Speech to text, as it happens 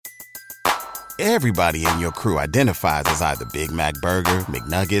Everybody in your crew identifies as either Big Mac Burger,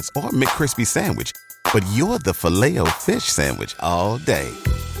 McNuggets, or McCrispy Sandwich. But you're the Filet-O-Fish Sandwich all day.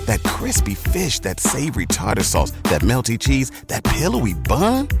 That crispy fish, that savory tartar sauce, that melty cheese, that pillowy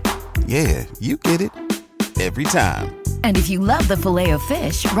bun. Yeah, you get it. Every time. And if you love the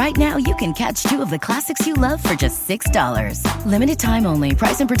Filet-O-Fish, right now you can catch two of the classics you love for just $6. Limited time only.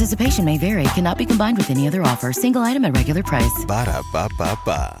 Price and participation may vary. Cannot be combined with any other offer. Single item at regular price.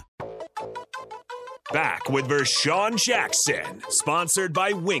 Ba-da-ba-ba-ba. Back with Vershawn Jackson, sponsored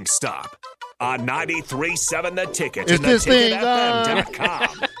by Wingstop on 93.7 The Ticket and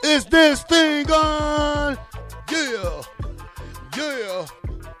theticketfm.com. Is this thing on? Yeah. Yeah.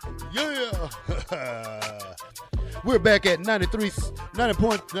 Yeah. We're back at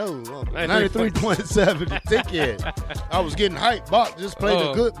 93.7 The Ticket. I was getting hyped. Bach just played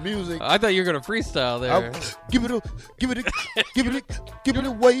the good music. I thought you were going to freestyle there. Give it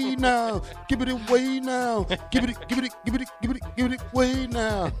away now. Give it away now. Give it away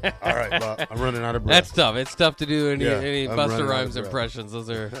now. All right, Bach. I'm running out of breath. That's tough. It's tough to do any I'm Busta Rhymes impressions.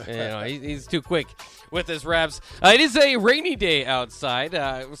 Those are, he's too quick with his raps. It is a rainy day outside.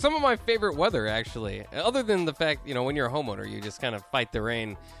 Some of my favorite weather, actually. Other than the fact, when you're a homeowner, you just kind of fight the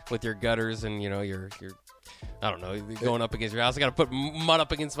rain with your gutters and, you're I don't know, going up against your house. I got to put mud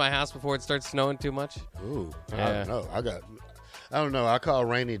up against my house before it starts snowing too much. Ooh, yeah. I don't know. I call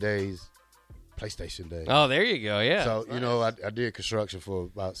rainy days PlayStation days. Oh, there you go. Yeah. So, I did construction for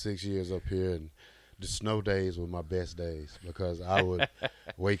about 6 years up here, and the snow days were my best days because I would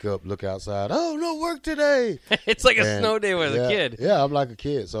wake up, look outside. Oh, no work today. It's like a snow day with a kid. Yeah, I'm like a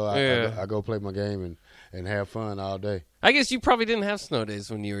kid. So I go play my game and have fun all day. I guess you probably didn't have snow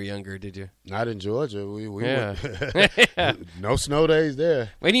days when you were younger, did you? Not in Georgia. We no snow days there.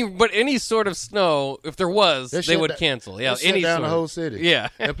 But any sort of snow, if there was, they would cancel. Yeah, shut down the whole city. Yeah,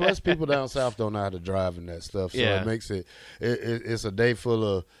 and plus people down south don't know how to drive and that stuff. So it makes it's a day full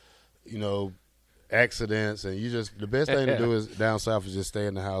of accidents, and the best thing to do is down south is just stay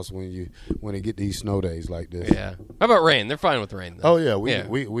in the house when they get these snow days like this. Yeah. How about rain? They're fine with rain, though. Oh yeah,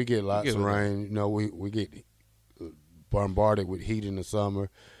 we get lots of rain. We get bombarded with heat in the summer,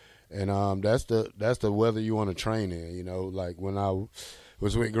 and that's the weather you want to train in. Like when I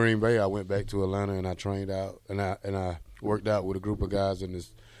was with Green Bay, I went back to Atlanta and I trained out and I worked out with a group of guys in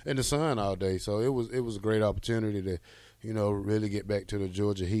the sun all day. So it was a great opportunity to really get back to the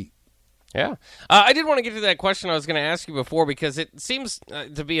Georgia heat. Yeah. I did want to get to that question I was going to ask you before, because it seems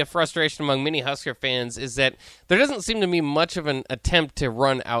to be a frustration among many Husker fans is that there doesn't seem to be much of an attempt to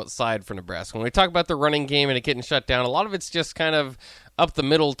run outside for Nebraska. When we talk about the running game and it getting shut down, a lot of it's just kind of up the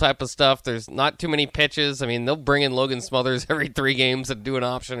middle type of stuff. There's not too many pitches. I mean, they'll bring in Logan Smothers every 3 games and do an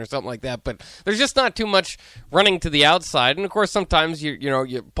option or something like that, but there's just not too much running to the outside. And of course, sometimes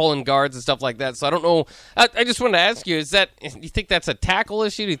you're pulling guards and stuff like that. So I don't know. I just wanted to ask you: do you think that's a tackle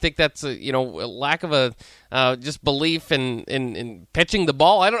issue? Do you think that's a lack of a just belief in pitching the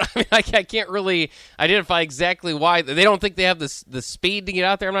ball? I can't really identify exactly why they don't think they have the speed to get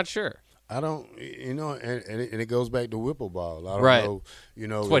out there. I'm not sure. I don't, and it goes back to Whipple ball. I don't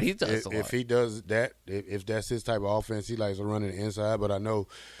know, that's what he does. If he does that, if that's his type of offense, he likes to run it inside. But I know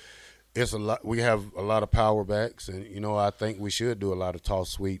it's a lot. We have a lot of power backs, and I think we should do a lot of toss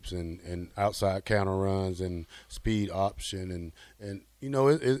sweeps and outside counter runs and speed option, and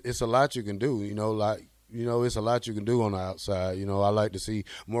it's a lot you can do. It's a lot you can do on the outside. I like to see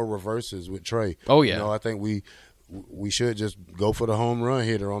more reverses with Trey. Oh yeah. I think we should just go for the home run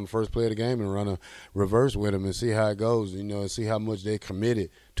hitter on the first play of the game and run a reverse with him and see how it goes, and see how much they're committed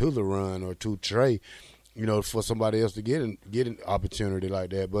to the run or to Trey, for somebody else to get an opportunity like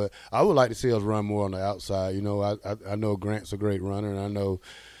that. But I would like to see us run more on the outside. I know Grant's a great runner, and I know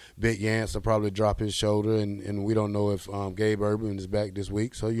Big Yance will probably drop his shoulder, and we don't know if Gabe Urban is back this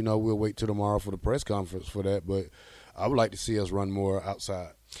week. So, we'll wait till tomorrow for the press conference for that. But I would like to see us run more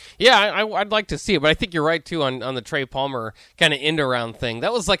outside. Yeah, I'd like to see it, but I think you're right, too, on the Trey Palmer kind of end-around thing.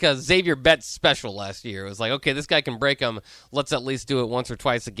 That was like a Xavier Betts special last year. It was like, okay, this guy can break him. Let's at least do it once or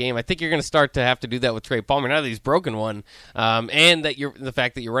twice a game. I think you're going to start to have to do that with Trey Palmer now that he's broken one, and that the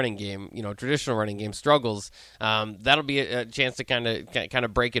fact that your running game, traditional running game struggles, that'll be a chance to kind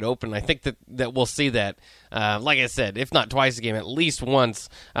of break it open. I think that we'll see that, like I said, if not twice a game, at least once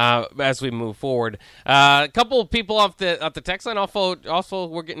as we move forward. A couple of people off the text line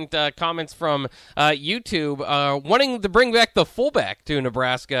also we're getting comments from YouTube wanting to bring back the fullback to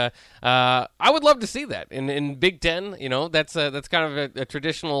Nebraska. I would love to see that in Big Ten. That's kind of a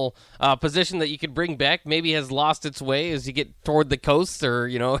traditional position that you could bring back. Maybe has lost its way as you get toward the coast or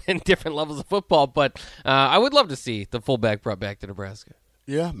in different levels of football. But I would love to see the fullback brought back to Nebraska.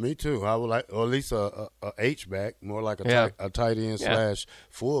 Yeah, me too. I would like, or at least a H back, more like a tight end slash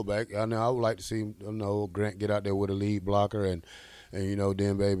fullback. I know I would like to see Grant get out there with a lead blocker and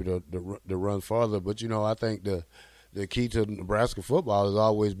then be able to run farther. But I think the key to Nebraska football has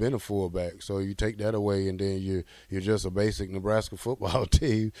always been a fullback. So you take that away, and then you're just a basic Nebraska football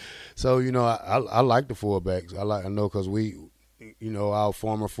team. So I like the fullbacks. I know because we, our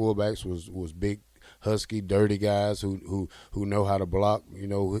former fullbacks was big, husky, dirty guys who know how to block.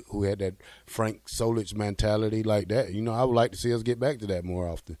 Who had that Frank Solich mentality like that. I would like to see us get back to that more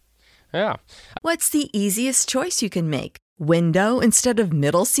often. Yeah. What's the easiest choice you can make? Window instead of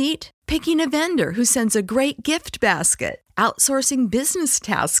middle seat? Picking a vendor who sends a great gift basket? Outsourcing business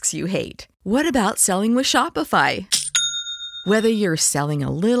tasks you hate? What about selling with Shopify? Whether you're selling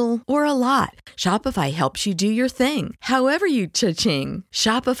a little or a lot, Shopify helps you do your thing, however you cha-ching.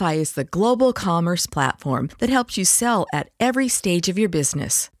 Shopify is the global commerce platform that helps you sell at every stage of your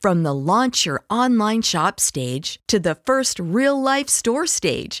business. From the launch your online shop stage to the first real-life store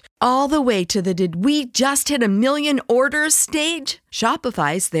stage, all the way to the did we just hit 1 million orders stage.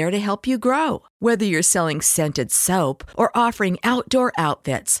 Shopify's there to help you grow. Whether you're selling scented soap or offering outdoor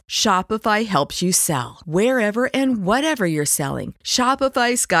outfits, Shopify helps you sell. Wherever and whatever you're selling,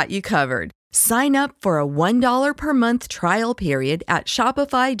 Shopify's got you covered. Sign up for a $1 per month trial period at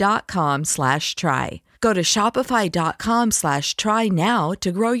shopify.com/try. Go to shopify.com/try now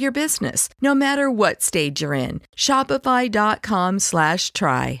to grow your business, no matter what stage you're in.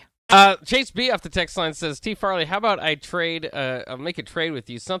 Shopify.com/try. Chase B off the text line says, T. Farley, how about I make a trade with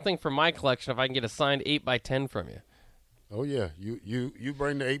you, something for my collection if I can get a signed 8x10 from you. Oh, yeah. You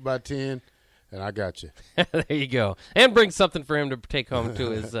bring the 8x10, and I got you. There you go. And bring something for him to take home to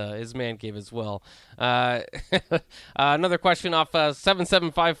his man cave as well. Another question off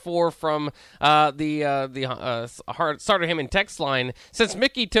 7754 from the Starter Him in text line. Since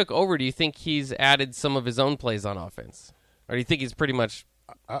Mickey took over, do you think he's added some of his own plays on offense? Or do you think he's pretty much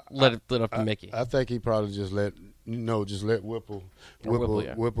let it up to Mickey? I think he probably just let Whipple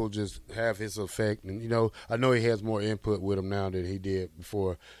just have his effect. And, I know he has more input with him now than he did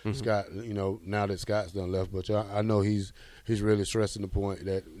before Scott, now that Scott's done left. But I know he's really stressing the point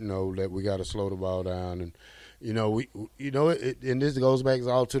that, that we got to slow the ball down. And, and this goes back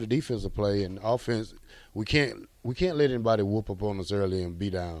all to the defensive play and offense. We can't let anybody whoop up on us early and be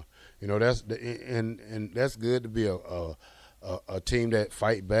down. That's and that's good to be a team that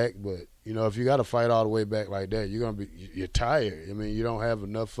fight back, but if you got to fight all the way back like that, you're tired. I mean, you don't have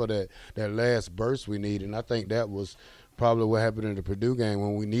enough for that last burst we need, and I think that was probably what happened in the Purdue game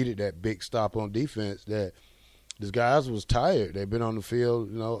when we needed that big stop on defense. That these guys was tired. They've been on the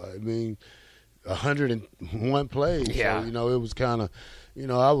field, 101 plays. Yeah. So, it was kind of,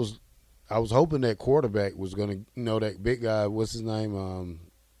 I was hoping that quarterback was going to, that big guy. What's his name?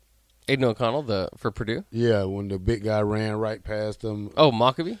 Aiden O'Connell for Purdue? Yeah, when the big guy ran right past him. Oh,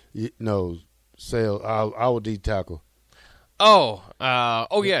 Mockabee? No, our D tackle.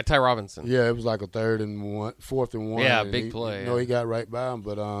 Yeah, Ty Robinson. Yeah, it was like a 4th and 1. Yeah, big play. He got right by him,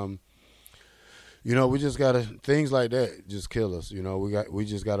 but we just gotta, things like that just kill us. We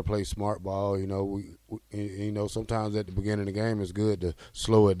just gotta play smart ball. We sometimes at the beginning of the game it's good to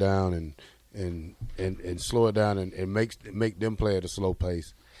slow it down and slow it down and make them play at a slow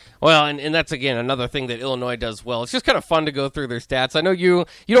pace. Well, and that's, again, another thing that Illinois does well. It's just kind of fun to go through their stats. I know you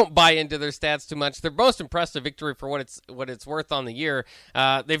don't buy into their stats too much. Their most impressive victory for what it's worth on the year,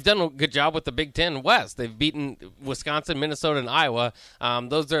 they've done a good job with the Big Ten West. They've beaten Wisconsin, Minnesota, and Iowa.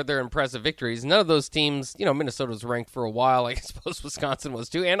 Those are their impressive victories. None of those teams, Minnesota was ranked for a while. I suppose Wisconsin was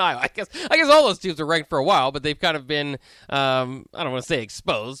too, and Iowa. I guess all those teams were ranked for a while, but they've kind of been, I don't want to say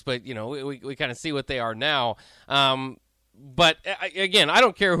exposed, but, we kind of see what they are now. But, again, I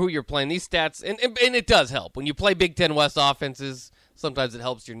don't care who you're playing. These stats, and it does help. When you play Big Ten West offenses, sometimes it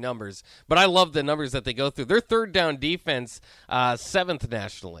helps your numbers. But I love the numbers that they go through. Their third down defense, 7th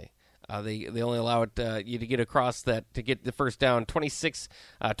nationally. They only allow you to get across that, to get the first down 27%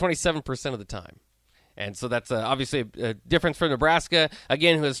 of the time. And so that's obviously a difference for Nebraska,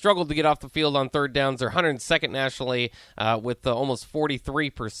 again, who has struggled to get off the field on third downs. They're 102nd nationally with almost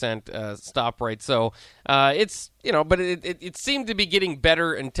 43% stop rate. So it's, but it seemed to be getting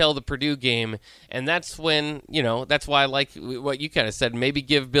better until the Purdue game. And that's when, that's why I like what you kind of said. Maybe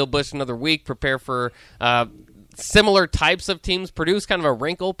give Bill Busch another week, prepare for similar types of teams. Purdue's kind of a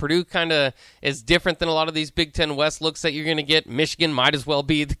wrinkle. Purdue kind of is different than a lot of these Big Ten West looks that you're going to get. Michigan might as well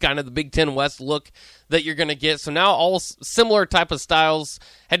be the kind of the Big Ten West look that you're going to get. So now all similar type of styles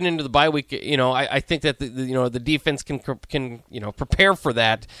heading into the bye week. I think that the defense can prepare for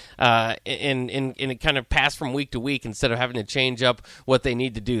that and kind of pass from week to week instead of having to change up what they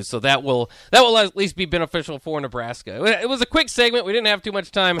need to do. So that will at least be beneficial for Nebraska. It was a quick segment. We didn't have too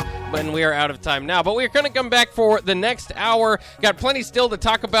much time, and we are out of time now. But we're going to come back for the next hour. Got plenty still to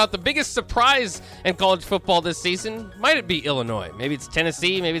talk about. The biggest surprise in college football this season, might it be Illinois? Maybe it's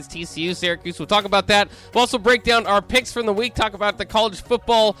Tennessee. Maybe it's TCU, Syracuse. We'll talk about that. We'll also break down our picks from the week, talk about the college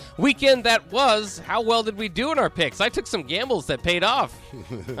football weekend that was. How well did we do in our picks? I took some gambles that paid off.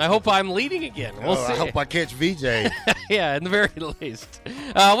 I hope I'm leading again. We'll see. I hope I catch VJ. Yeah, in the very least.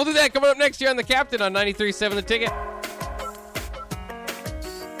 We'll do that coming up next year on The Captain on 93.7 The Ticket.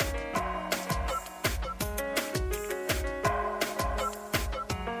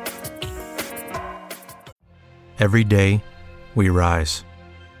 Every day, we rise,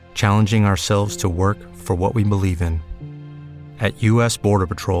 challenging ourselves to work for what we believe in. At U.S. Border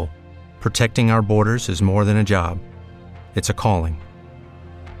Patrol, protecting our borders is more than a job. It's a calling.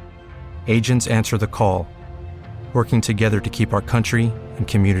 Agents answer the call, working together to keep our country and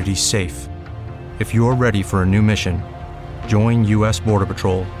communities safe. If you're ready for a new mission, join U.S. Border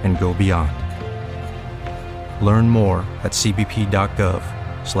Patrol and go beyond. Learn more at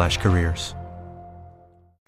cbp.gov/careers.